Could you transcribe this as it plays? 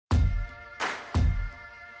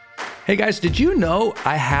Hey guys, did you know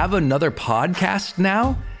I have another podcast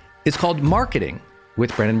now? It's called Marketing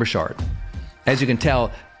with Brendon Burchard. As you can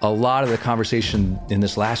tell, a lot of the conversation in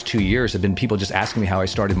this last 2 years have been people just asking me how I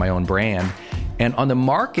started my own brand. And on the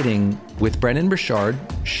Marketing with Brendon Burchard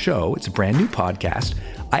show, it's a brand new podcast,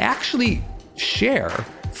 I actually share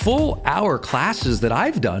full hour classes that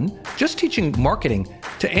I've done just teaching marketing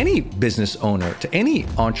to any business owner, to any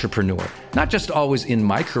entrepreneur, not just always in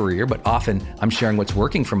my career, but often I'm sharing what's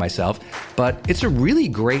working for myself. But it's a really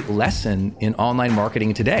great lesson in online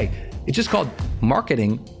marketing today. It's just called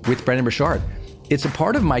Marketing with Brendon Burchard. It's a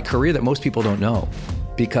part of my career that most people don't know,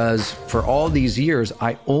 because for all these years,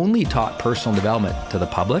 I only taught personal development to the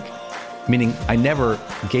public, meaning I never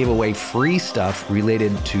gave away free stuff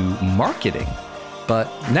related to marketing. But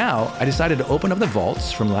now I decided to open up the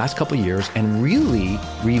vaults from the last couple of years and really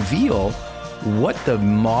reveal what the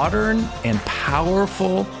modern and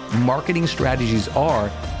powerful marketing strategies are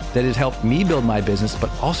that has helped me build my business, but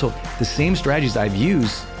also the same strategies I've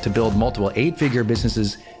used to build multiple 8-figure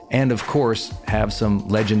businesses and, of course, have some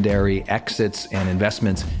legendary exits and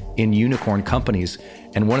investments in unicorn companies.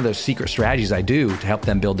 And one of those secret strategies I do to help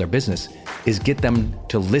them build their business is get them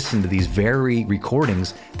to listen to these very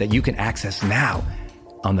recordings that you can access now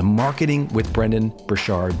on the Marketing with Brendon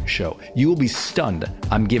Burchard show. You will be stunned.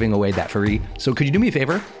 I'm giving away that for free. So could you do me a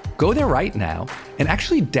favor? Go there right now and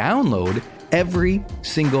actually download every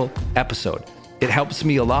single episode. It helps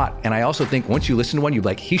me a lot. And I also think once you listen to one, you're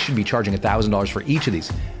like, he should be charging $1,000 for each of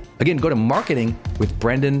these. Again, go to Marketing with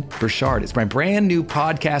Brendon Burchard. It's my brand new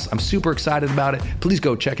podcast. I'm super excited about it. Please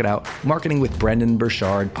go check it out. Marketing with Brendon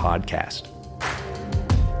Burchard podcast.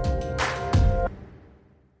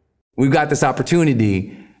 We've got this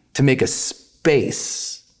opportunity to make a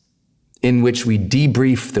space in which we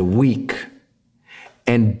debrief the week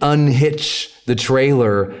and unhitch the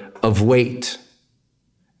trailer of weight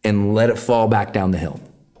and let it fall back down the hill.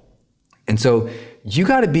 And so you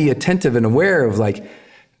got to be attentive and aware of, like,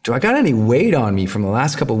 do I got any weight on me from the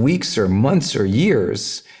last couple of weeks or months or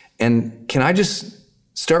years? And can I just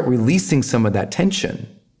start releasing some of that tension?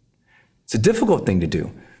 It's a difficult thing to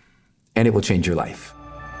do, and it will change your life.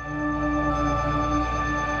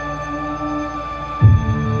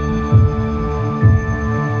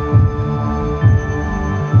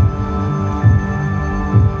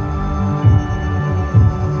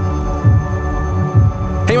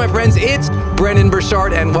 Hey, my friends, it's Brendon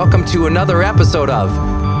Burchard, and welcome to another episode of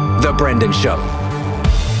The Brendon Show.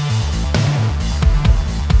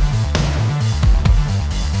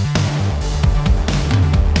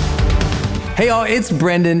 Hey y'all, it's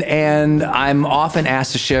Brendon, and I'm often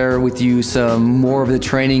asked to share with you some more of the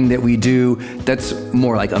training that we do that's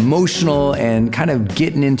more like emotional and kind of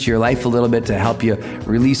getting into your life a little bit to help you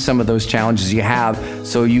release some of those challenges you have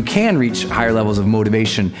so you can reach higher levels of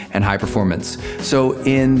motivation and high performance. So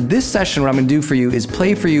in this session, what I'm gonna do for you is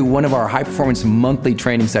play for you one of our high performance monthly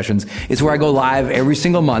training sessions. It's where I go live every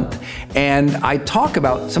single month and I talk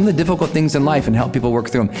about some of the difficult things in life and help people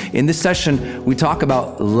work through them. In this session, we talk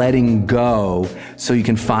about letting go so you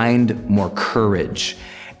can find more courage.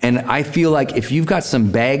 And I feel like if you've got some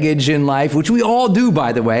baggage in life, which we all do,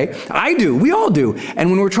 by the way, I do, we all do. And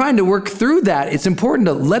when we're trying to work through that, it's important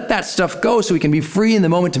to let that stuff go so we can be free in the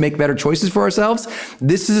moment to make better choices for ourselves.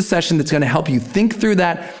 This is a session that's going to help you think through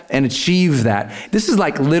that and achieve that. This is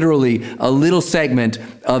like literally a little segment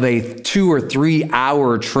of a 2 or 3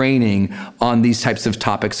 hour training on these types of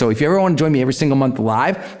topics. So if you ever want to join me every single month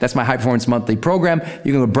live, that's my High Performance Monthly program.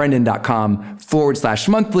 You can go to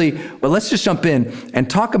brendon.com/monthly. But let's just jump in and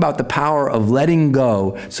talk about the power of letting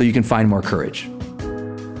go so you can find more courage.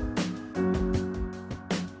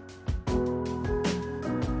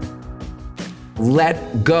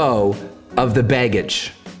 Let go of the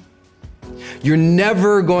baggage. You're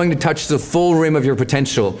never going to touch the full rim of your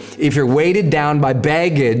potential if you're weighted down by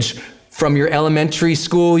baggage from your elementary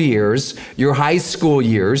school years, your high school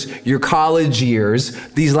years, your college years,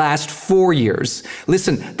 these last 4 years.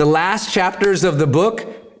 Listen, the last chapters of the book,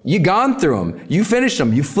 you gone through them. You finished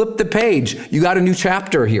them. You flipped the page. You got a new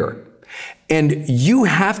chapter here. And you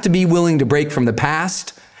have to be willing to break from the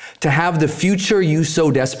past to have the future you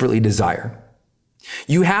so desperately desire.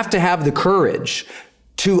 You have to have the courage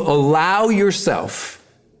to allow yourself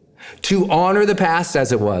to honor the past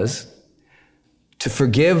as it was, to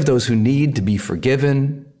forgive those who need to be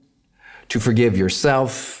forgiven, to forgive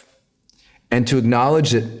yourself, and to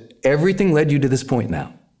acknowledge that everything led you to this point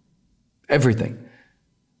now. Everything.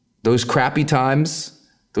 Those crappy times,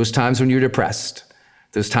 those times when you're depressed,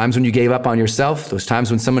 those times when you gave up on yourself, those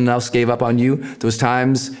times when someone else gave up on you, those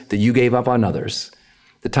times that you gave up on others,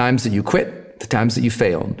 the times that you quit, the times that you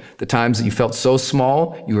failed, the times that you felt so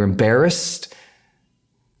small, you were embarrassed,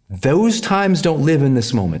 those times don't live in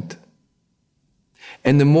this moment.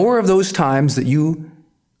 And the more of those times that you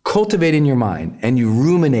cultivate in your mind and you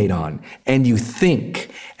ruminate on and you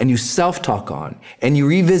think and you self-talk on and you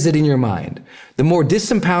revisit in your mind, the more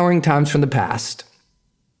disempowering times from the past,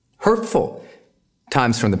 hurtful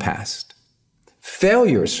times from the past,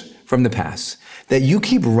 failures from the past, that you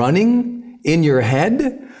keep running in your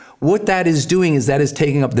head, what that is doing is that is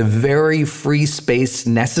taking up the very free space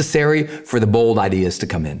necessary for the bold ideas to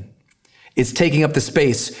come in. It's taking up the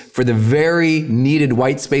space for the very needed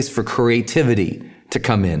white space for creativity to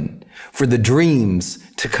come in, for the dreams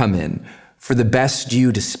to come in, for the best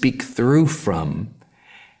you to speak through from.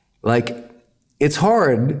 Like, it's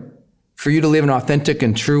hard for you to live an authentic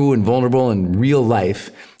and true and vulnerable and real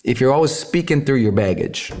life if you're always speaking through your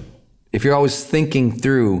baggage, if you're always thinking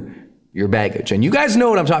through your baggage. And you guys know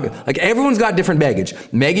what I'm talking about. Like, everyone's got different baggage.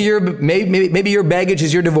 Maybe your baggage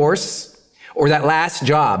is your divorce or that last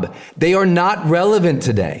job. They are not relevant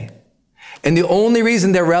today. And the only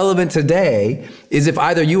reason they're relevant today is if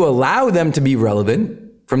either you allow them to be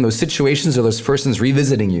relevant from those situations or those persons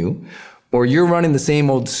revisiting you, or you're running the same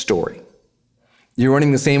old story. You're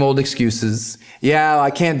running the same old excuses. Yeah,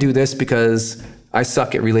 I can't do this because I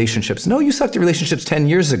suck at relationships. No, you sucked at relationships 10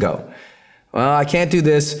 years ago. Well, I can't do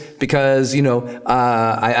this because,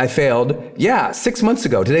 I failed. Yeah, 6 months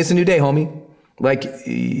ago. Today's a new day, homie. Like,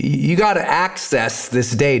 you got to access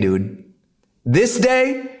this day, dude. This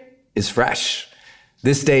day is fresh.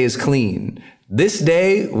 This day is clean. This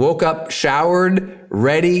day woke up, showered,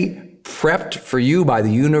 ready, prepped for you by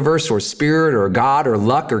the universe or spirit or God or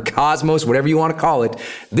luck or cosmos, whatever you want to call it.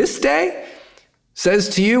 This day says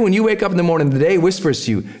to you, when you wake up in the morning, the day whispers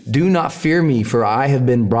to you, do not fear me, for I have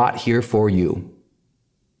been brought here for you.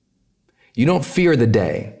 You don't fear the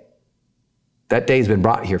day. That day has been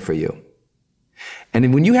brought here for you.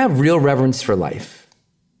 And when you have real reverence for life,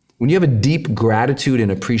 when you have a deep gratitude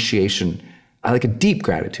and appreciation, I like a deep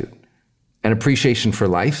gratitude and appreciation for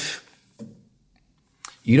life,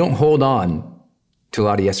 you don't hold on to a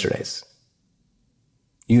lot of yesterdays.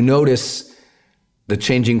 You notice the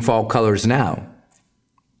changing fall colors now.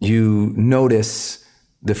 You notice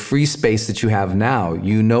the free space that you have now.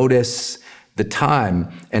 You notice the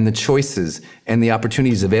time and the choices and the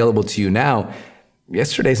opportunities available to you now.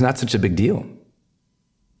 Yesterday's not such a big deal.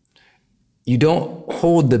 You don't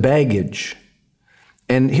hold the baggage.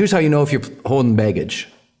 And here's how you know if you're holding baggage.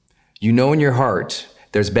 You know in your heart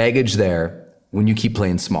there's baggage there when you keep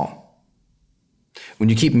playing small. When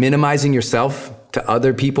you keep minimizing yourself to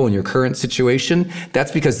other people in your current situation,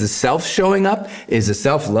 that's because the self showing up is the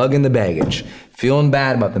self lugging the baggage, feeling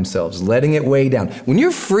bad about themselves, letting it weigh down. When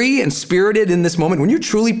you're free and spirited in this moment, when you're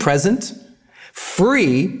truly present,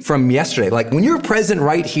 free from yesterday, like when you're present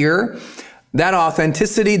right here, that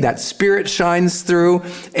authenticity, that spirit shines through.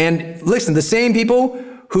 And listen, the same people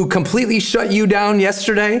who completely shut you down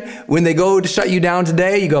yesterday, when they go to shut you down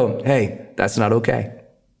today, you go, hey, that's not okay.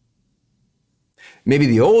 Maybe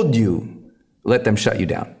the old you, let them shut you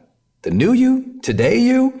down. The new you, today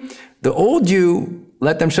you, the old you,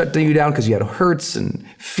 let them shut you down because you had hurts and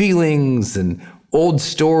feelings and old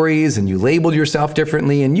stories and you labeled yourself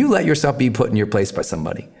differently and you let yourself be put in your place by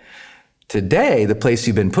somebody. Today, the place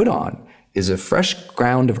you've been put on is a fresh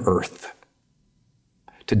ground of earth.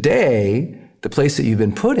 Today, the place that you've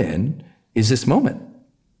been put in is this moment.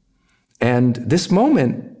 And this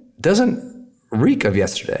moment doesn't reek of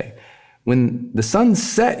yesterday. When the sun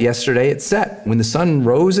set yesterday, it set. When the sun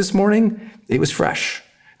rose this morning, it was fresh.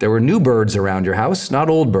 There were new birds around your house, not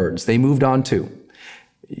old birds. They moved on too.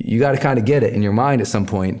 You got to kind of get it in your mind at some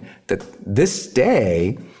point that this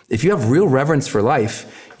day, if you have real reverence for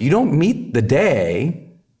life, you don't meet the day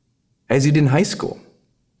as you did in high school.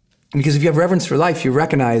 Because if you have reverence for life, you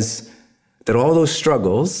recognize that all those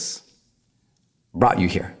struggles brought you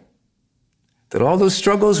here. That all those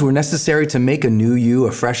struggles were necessary to make a new you,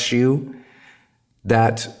 a fresh you.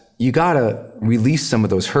 That you gotta release some of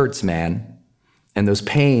those hurts, man. And those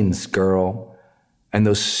pains, girl. And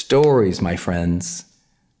those stories, my friends.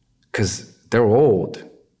 Because they're old.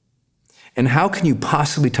 And how can you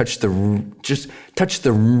possibly touch the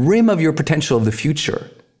rim of your potential of the future?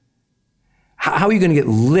 How are you gonna get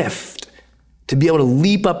lift to be able to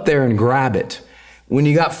leap up there and grab it when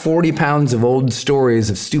you got 40 pounds of old stories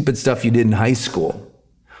of stupid stuff you did in high school,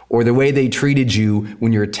 or the way they treated you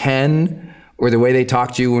when you were 10, or the way they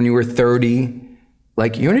talked to you when you were 30?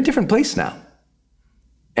 Like, you're in a different place now.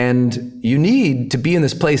 And you need to be in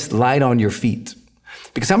this place light on your feet.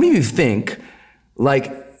 Because how many of you think,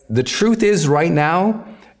 like, the truth is right now,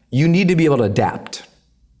 you need to be able to adapt.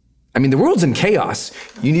 I mean, the world's in chaos.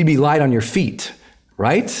 You need to be light on your feet,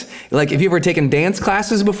 right? Like if you've ever taken dance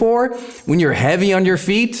classes before, when you're heavy on your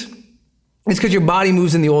feet, it's because your body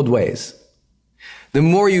moves in the old ways. The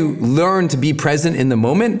more you learn to be present in the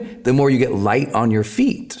moment, the more you get light on your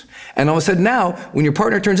feet. And all of a sudden now, when your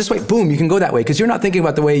partner turns this way, boom, you can go that way because you're not thinking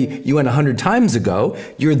about the way you went 100 times ago.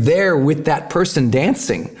 You're there with that person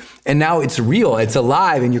dancing. And now it's real, it's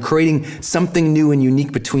alive, and you're creating something new and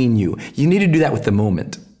unique between you. You need to do that with the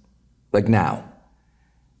moment, like now.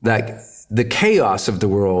 Like the chaos of the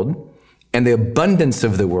world and the abundance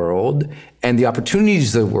of the world and the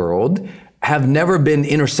opportunities of the world have never been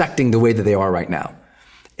intersecting the way that they are right now.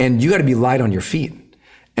 And you got to be light on your feet.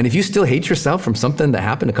 And if you still hate yourself from something that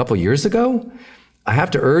happened a couple years ago, I have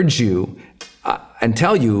to urge you and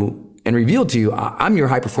tell you and reveal to you, I'm your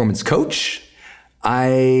high performance coach.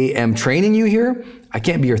 I am training you here. I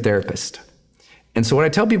can't be your therapist. And so what I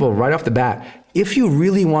tell people right off the bat, if you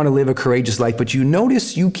really want to live a courageous life, but you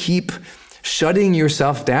notice you keep shutting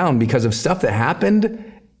yourself down because of stuff that happened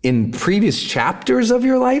in previous chapters of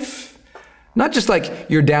your life, not just like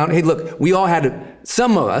you're down. Hey, look,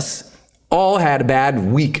 some of us all had a bad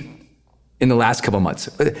week in the last couple months.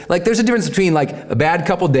 Like there's a difference between like a bad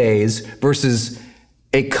couple days versus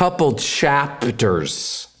a couple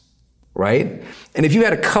chapters, right? And if you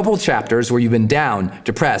had a couple chapters where you've been down,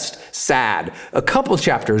 depressed, sad, a couple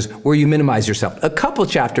chapters where you minimize yourself, a couple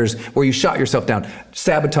chapters where you shot yourself down,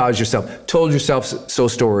 sabotaged yourself, told yourself so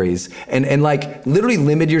stories, and like literally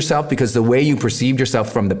limited yourself because the way you perceived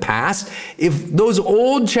yourself from the past, if those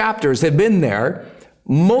old chapters had been there,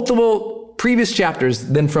 multiple previous chapters,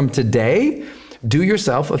 then from today, do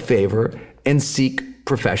yourself a favor and seek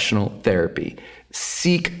professional therapy.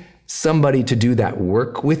 Seek somebody to do that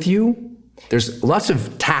work with you. There's lots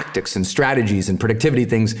of tactics and strategies and productivity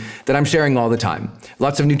things that I'm sharing all the time.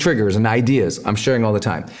 Lots of new triggers and ideas I'm sharing all the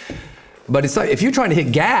time. But it's like if you're trying to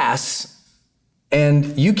hit gas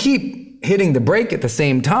and you keep hitting the brake at the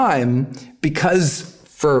same time because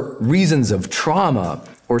for reasons of trauma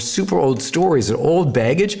or super old stories or old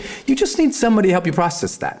baggage, you just need somebody to help you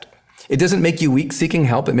process that. It doesn't make you weak seeking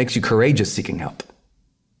help, it makes you courageous seeking help.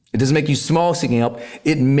 It doesn't make you small seeking help,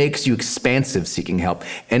 it makes you expansive seeking help,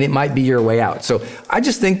 and it might be your way out. So I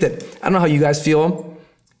just think that, I don't know how you guys feel,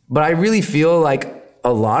 but I really feel like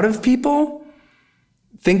a lot of people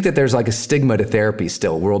think that there's like a stigma to therapy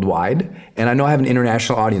still worldwide. And I know I have an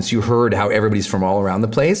international audience. You heard how everybody's from all around the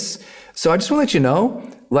place. So I just want to let you know,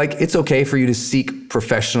 like, it's okay for you to seek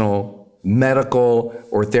professional, medical,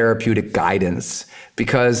 or therapeutic guidance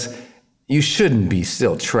because you shouldn't be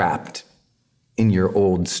still trapped in your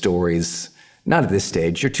old stories. Not at this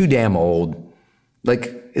stage. You're too damn old.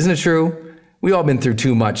 Like, isn't it true? We've all been through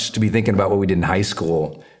too much to be thinking about what we did in high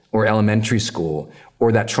school or elementary school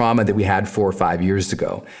or that trauma that we had 4 or 5 years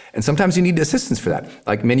ago. And sometimes you need assistance for that.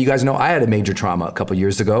 Like many of you guys know, I had a major trauma a couple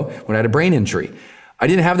years ago when I had a brain injury. I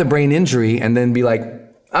didn't have the brain injury and then be like,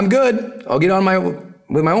 I'm good. I'll get on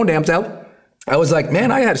with my own damn self. I was like,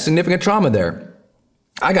 man, I had significant trauma there.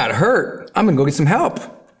 I got hurt. I'm gonna go get some help.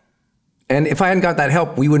 And if I hadn't got that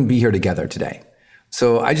help, we wouldn't be here together today.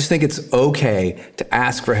 So I just think it's okay to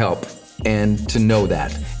ask for help and to know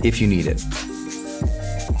that if you need it.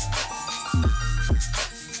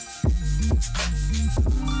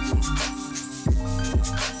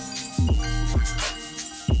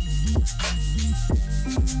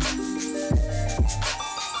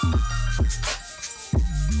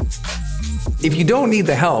 If you don't need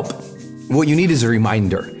the help, what you need is a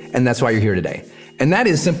reminder, and that's why you're here today. And that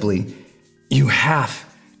is simply, you have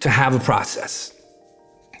to have a process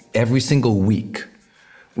every single week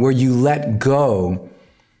where you let go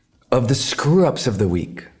of the screw-ups of the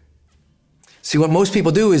week. See, what most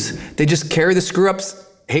people do is they just carry the screw-ups,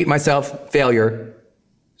 hate myself, failure,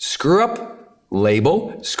 screw up,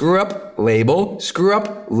 label, screw up, label, screw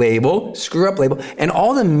up, label, screw up, label, and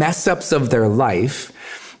all the mess ups of their life,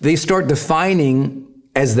 they start defining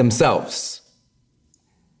as themselves.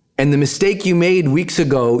 And the mistake you made weeks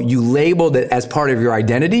ago, you labeled it as part of your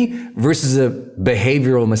identity versus a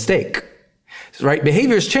behavioral mistake, right?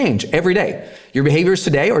 Behaviors change every day. Your behaviors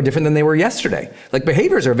today are different than they were yesterday. Like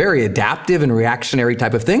behaviors are very adaptive and reactionary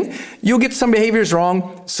type of thing. You'll get some behaviors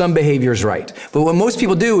wrong, some behaviors right. But what most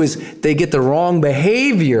people do is they get the wrong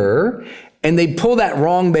behavior and they pull that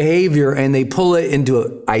wrong behavior and they pull it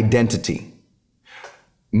into identity.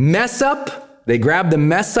 Mess up, they grab the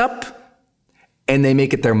mess up and they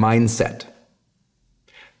make it their mindset.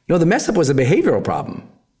 No, the mess up was a behavioral problem.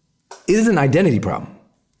 It is an identity problem.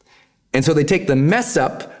 And so they take the mess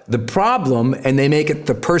up, the problem, and they make it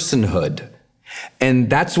the personhood. And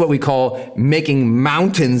that's what we call making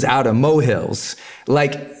mountains out of molehills.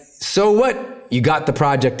 Like So what? You got the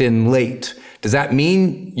project in late. Does that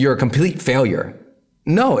mean you're a complete failure?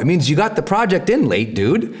 No, it means you got the project in late,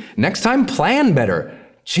 dude. Next time, plan better.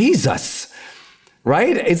 Jesus,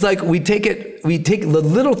 right? It's like we take the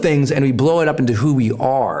little things and we blow it up into who we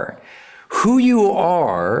are. Who you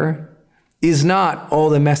are is not all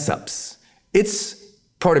the mess ups. It's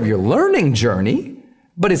part of your learning journey,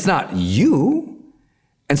 but it's not you.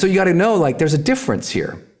 And so you got to know, like, there's a difference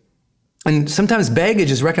here. And sometimes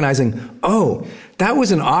baggage is recognizing, oh, that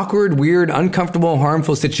was an awkward, weird, uncomfortable,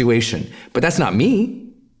 harmful situation, but that's not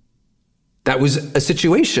me. That was a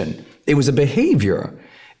situation. It was a behavior.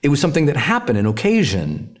 It was something that happened, an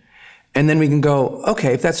occasion. And then we can go,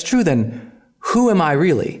 okay, if that's true, then who am I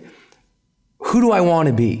really? Who do I want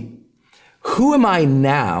to be? Who am I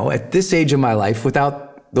now at this age of my life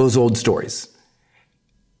without those old stories?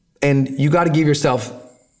 And you got to give yourself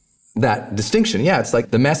that distinction. Yeah, it's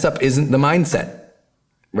like the mess up isn't the mindset,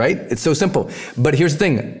 right? It's so simple. But here's the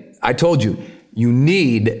thing. I told you, you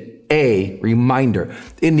need a reminder.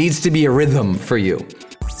 It needs to be a rhythm for you.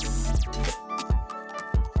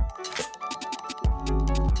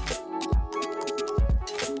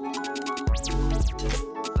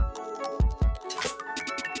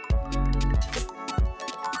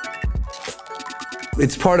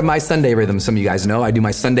 It's part of my Sunday rhythm. Some of you guys know I do my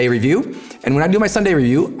Sunday review. And when I do my Sunday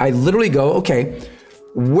review, I literally go, okay,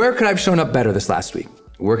 where could I have shown up better this last week?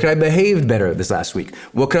 Where could I have behaved better this last week?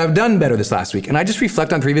 What could I have done better this last week? And I just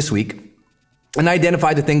reflect on previous week and I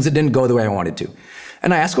identify the things that didn't go the way I wanted to.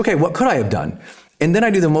 And I ask, okay, what could I have done? And then I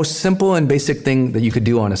do the most simple and basic thing that you could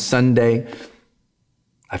do on a Sunday.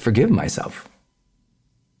 I forgive myself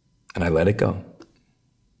and I let it go.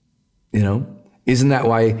 You know, isn't that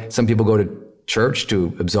why some people go to church,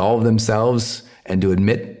 to absolve themselves and to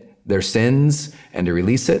admit their sins and to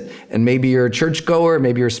release it? And maybe you're a churchgoer,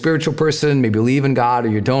 maybe you're a spiritual person, maybe you believe in God or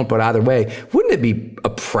you don't, but either way, wouldn't it be a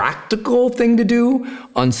practical thing to do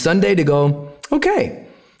on Sunday to go, okay,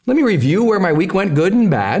 let me review where my week went, good and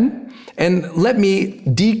bad, and let me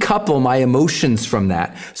decouple my emotions from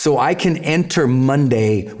that so I can enter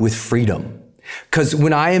Monday with freedom. Because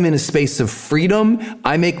when I am in a space of freedom,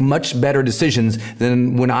 I make much better decisions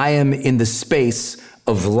than when I am in the space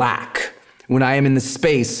of lack, when I am in the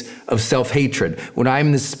space of self-hatred, when I'm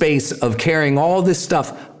in the space of carrying all this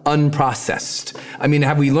stuff unprocessed. I mean,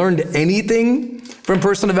 have we learned anything from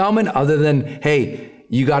personal development other than, hey,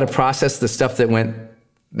 you got to process the stuff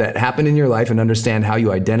that happened in your life and understand how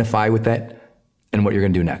you identify with that and what you're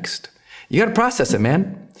going to do next. You got to process it,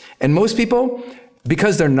 man. And most people,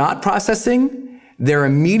 because they're not processing, their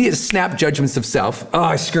immediate snap judgments of self, oh,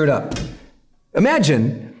 I screwed up.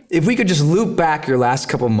 Imagine if we could just loop back your last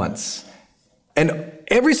couple months and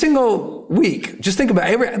every single week, just think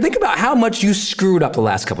about how much you screwed up the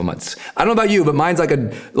last couple months. I don't know about you, but mine's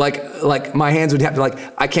like my hands would have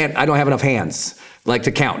to I don't have enough hands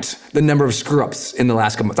to count the number of screw ups in the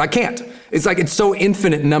last couple months. I can't. It's so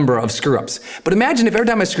infinite number of screw ups. But imagine if every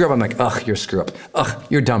time I screw up, I'm like, ugh, you're a screw up. Ugh,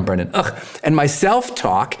 you're dumb, Brendan. Ugh. And my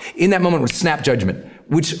self-talk in that moment was snap judgment,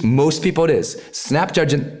 which most people it is. Snap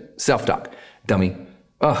judgment, self-talk. Dummy.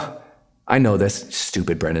 Ugh, I know this.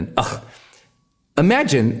 Stupid, Brendan. Ugh.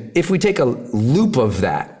 Imagine if we take a loop of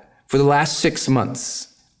that for the last 6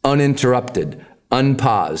 months, uninterrupted,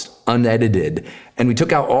 unpaused, unedited, and we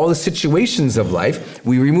took out all the situations of life,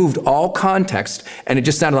 we removed all context, and it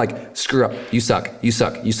just sounded like, screw up, you suck, you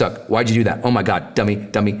suck, you suck. Why'd you do that? Oh my God, dummy,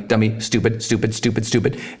 dummy, dummy, stupid, stupid, stupid,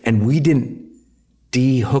 stupid. And we didn't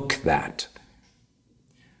de-hook that.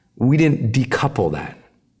 We didn't decouple that.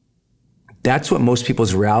 That's what most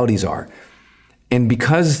people's realities are. And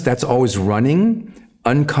because that's always running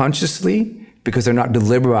unconsciously, because they're not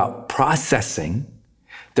deliberate about processing,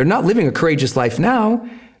 they're not living a courageous life now,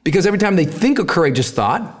 because every time they think a courageous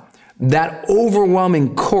thought, that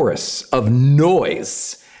overwhelming chorus of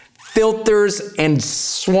noise filters and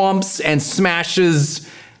swamps and smashes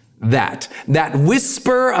that. That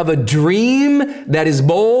whisper of a dream that is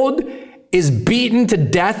bold is beaten to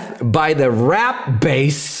death by the rap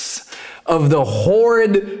bass of the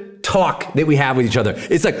horrid talk that we have with each other.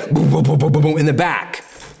 It's like boom, boom, boom, boom, boom, boom in the back,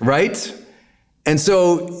 right? And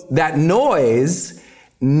so that noise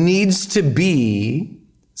needs to be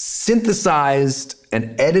synthesized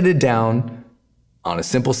and edited down on a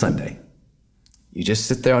simple Sunday. You just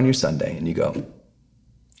sit there on your Sunday and you go,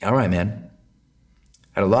 all right, man,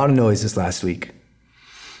 had a lot of noise this last week.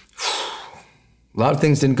 A lot of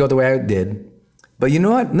things didn't go the way I did, but you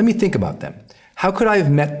know what? Let me think about them. How could I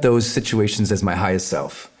have met those situations as my highest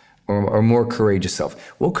self or more courageous self?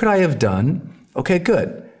 What could I have done? Okay,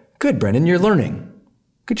 good. Good, Brendan, you're learning.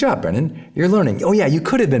 Good job, Brendan. You're learning. Oh yeah, you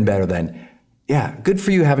could have been better then. Yeah, good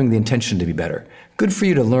for you having the intention to be better. Good for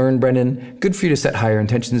you to learn, Brendan. Good for you to set higher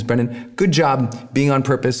intentions, Brendan. Good job being on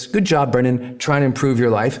purpose. Good job, Brendan, trying to improve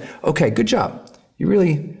your life. Okay, good job.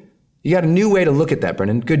 You got a new way to look at that,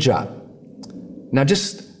 Brendan. Good job. Now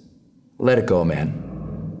just let it go, man.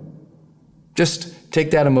 Just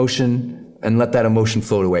take that emotion and let that emotion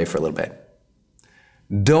float away for a little bit.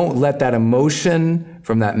 Don't let that emotion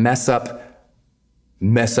from that mess up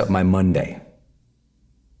my Monday.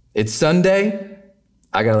 It's Sunday,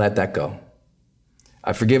 I gotta let that go.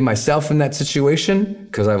 I forgive myself in that situation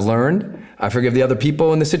because I've learned. I forgive the other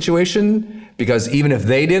people in the situation because even if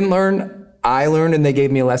they didn't learn, I learned and they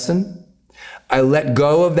gave me a lesson. I let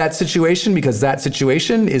go of that situation because that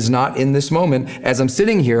situation is not in this moment as I'm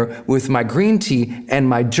sitting here with my green tea and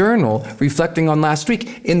my journal reflecting on last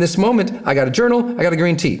week. In this moment, I got a journal, I got a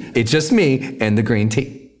green tea. It's just me and the green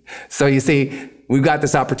tea. So you see, we've got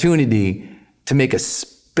this opportunity to make a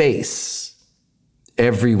space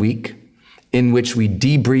every week in which we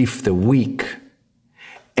debrief the week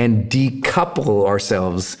and decouple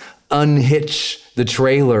ourselves, unhitch the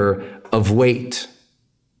trailer of weight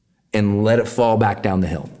and let it fall back down the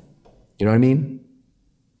hill. You know what I mean?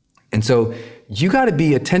 And so you got to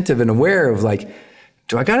be attentive and aware of like,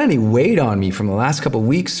 do I got any weight on me from the last couple of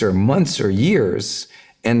weeks or months or years?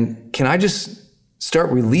 And can I just start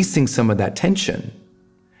releasing some of that tension?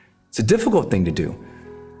 It's a difficult thing to do,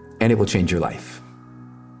 and it will change your life.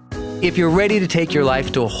 If you're ready to take your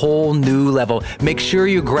life to a whole new level, make sure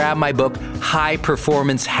you grab my book, High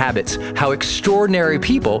Performance Habits, How Extraordinary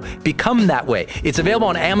People Become That Way. It's available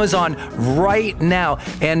on Amazon right now.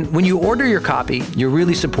 And when you order your copy, you're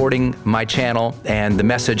really supporting my channel and the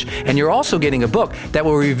message. And you're also getting a book that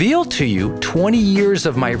will reveal to you 20 years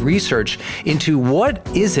of my research into what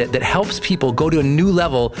is it that helps people go to a new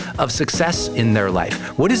level of success in their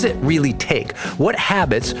life. What does it really take? What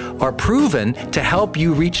habits are proven to help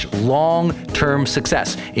you reach long-term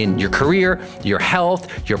success in your career, your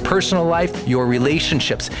health, your personal life, your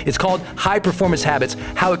relationships. It's called High Performance Habits,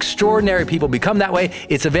 How Extraordinary People Become That Way.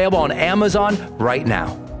 It's available on Amazon right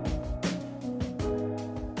now.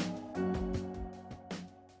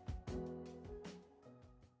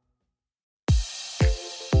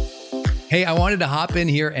 Hey, I wanted to hop in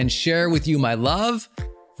here and share with you my love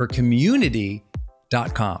for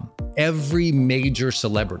Community.com. Every major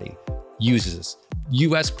celebrity uses this.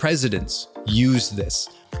 US presidents use this.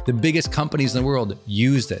 The biggest companies in the world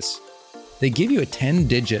use this. They give you a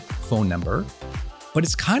 10-digit phone number, but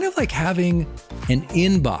it's kind of like having an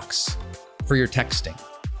inbox for your texting.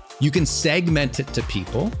 You can segment it to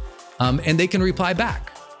people, and they can reply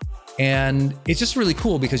back. And it's just really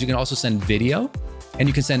cool because you can also send video and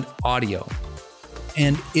you can send audio.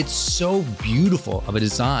 And it's so beautiful of a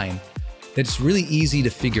design that it's really easy to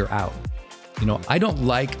figure out. You know, I don't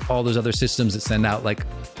like all those other systems that send out like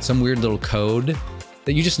some weird little code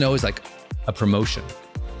that you just know is like a promotion.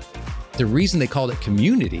 The reason they called it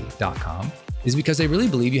Community.com is because they really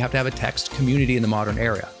believe you have to have a text community in the modern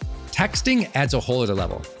era. Texting adds a whole other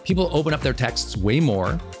level. People open up their texts way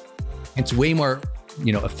more. It's way more,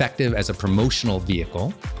 effective as a promotional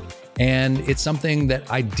vehicle. And it's something that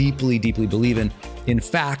I deeply, deeply believe in. In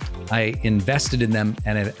fact, I invested in them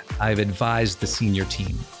and I've advised the senior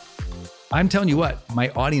team. I'm telling you what, my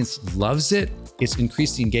audience loves it. It's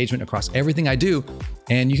increased the engagement across everything I do.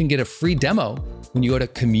 And you can get a free demo when you go to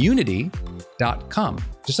community.com.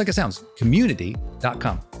 Just like it sounds,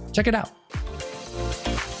 community.com. Check it out.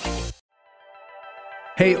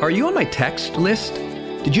 Hey, are you on my text list?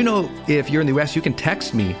 Did you know if you're in the US, you can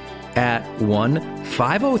text me at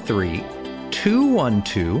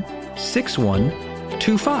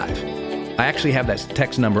 1-503-212-6125. I actually have that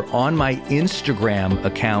text number on my Instagram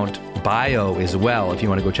account bio as well, if you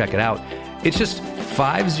want to go check it out. It's just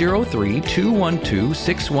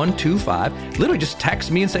 503-212-6125. Literally just text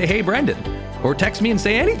me and say, hey, Brendan, or text me and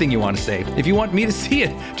say anything you want to say. If you want me to see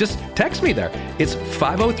it, just text me there. It's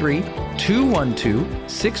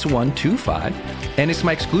 503-212-6125. And it's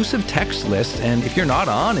my exclusive text list. And if you're not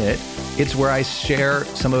on it, it's where I share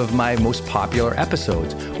some of my most popular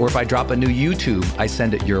episodes. Or if I drop a new YouTube, I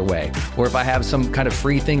send it your way. Or if I have some kind of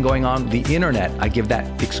free thing going on the internet, I give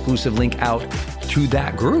that exclusive link out to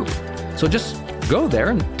that group. So just go there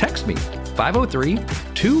and text me,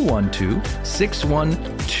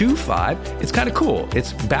 503-212-6125. It's kind of cool.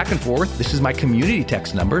 It's back and forth. This is my community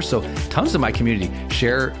text number. So tons of my community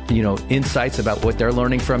share, insights about what they're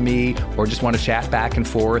learning from me or just want to chat back and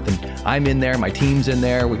forth. And I'm in there, my team's in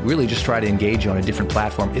there. We really just try to engage you on a different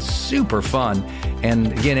platform. It's super fun.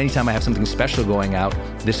 And again, anytime I have something special going out,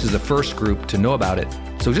 this is the first group to know about it.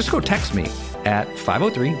 So just go text me at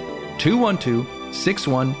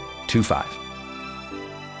 503-212-6125.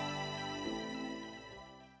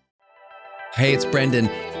 Hey, it's Brendan,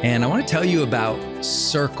 and I want to tell you about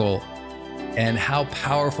Circle and how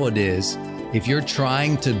powerful it is if you're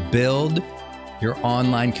trying to build your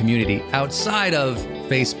online community outside of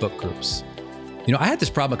Facebook groups. You know, I had this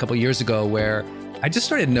problem a couple of years ago where I just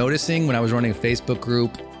started noticing when I was running a Facebook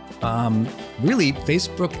group, really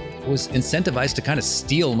Facebook was incentivized to kind of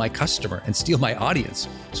steal my customer and steal my audience.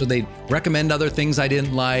 So they'd recommend other things I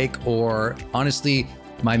didn't like, or honestly,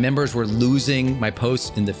 my members were losing my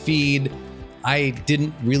posts in the feed. I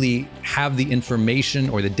didn't really have the information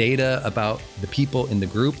or the data about the people in the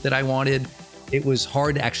group that I wanted. It was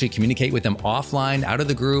hard to actually communicate with them offline, out of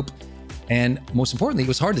the group. And most importantly, it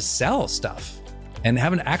was hard to sell stuff and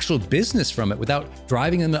have an actual business from it without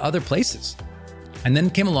driving them to other places. And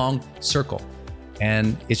then came along Circle.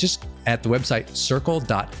 And it's just at the website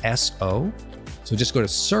circle.so. So just go to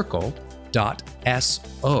circle.so.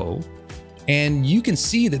 And you can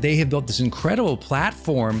see that they have built this incredible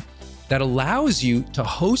platform that allows you to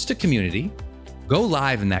host a community, go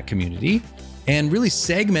live in that community, and really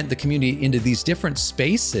segment the community into these different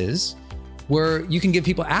spaces where you can give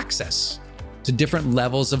people access to different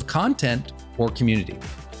levels of content or community,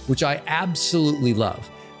 which I absolutely love.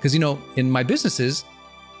 Because, you know, in my businesses,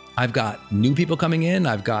 I've got new people coming in,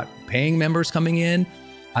 I've got paying members coming in,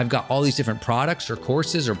 I've got all these different products or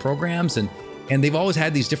courses or programs, and they've always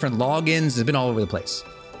had these different logins. It's been all over the place.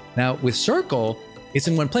 Now with Circle, it's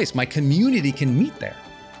in one place. My community can meet there.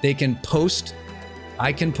 They can post,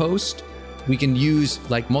 I can post. We can use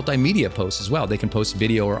like multimedia posts as well. They can post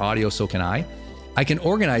video or audio, so can I. I can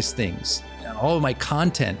organize things, all of my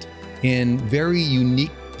content in very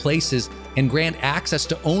unique places and grant access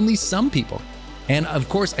to only some people. And of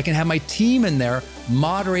course, I can have my team in there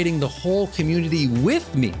moderating the whole community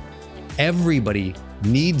with me. Everybody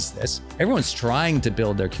needs this. Everyone's trying to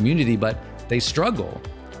build their community, but they struggle.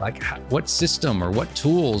 Like, what system or what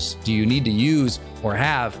tools do you need to use or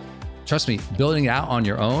have? Trust me, building it out on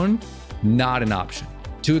your own, not an option.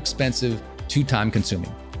 Too expensive, too time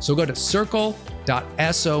consuming. So go to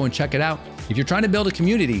circle.so and check it out. If you're trying to build a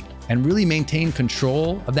community and really maintain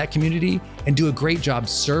control of that community and do a great job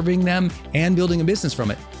serving them and building a business from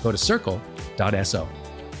it, go to circle.so.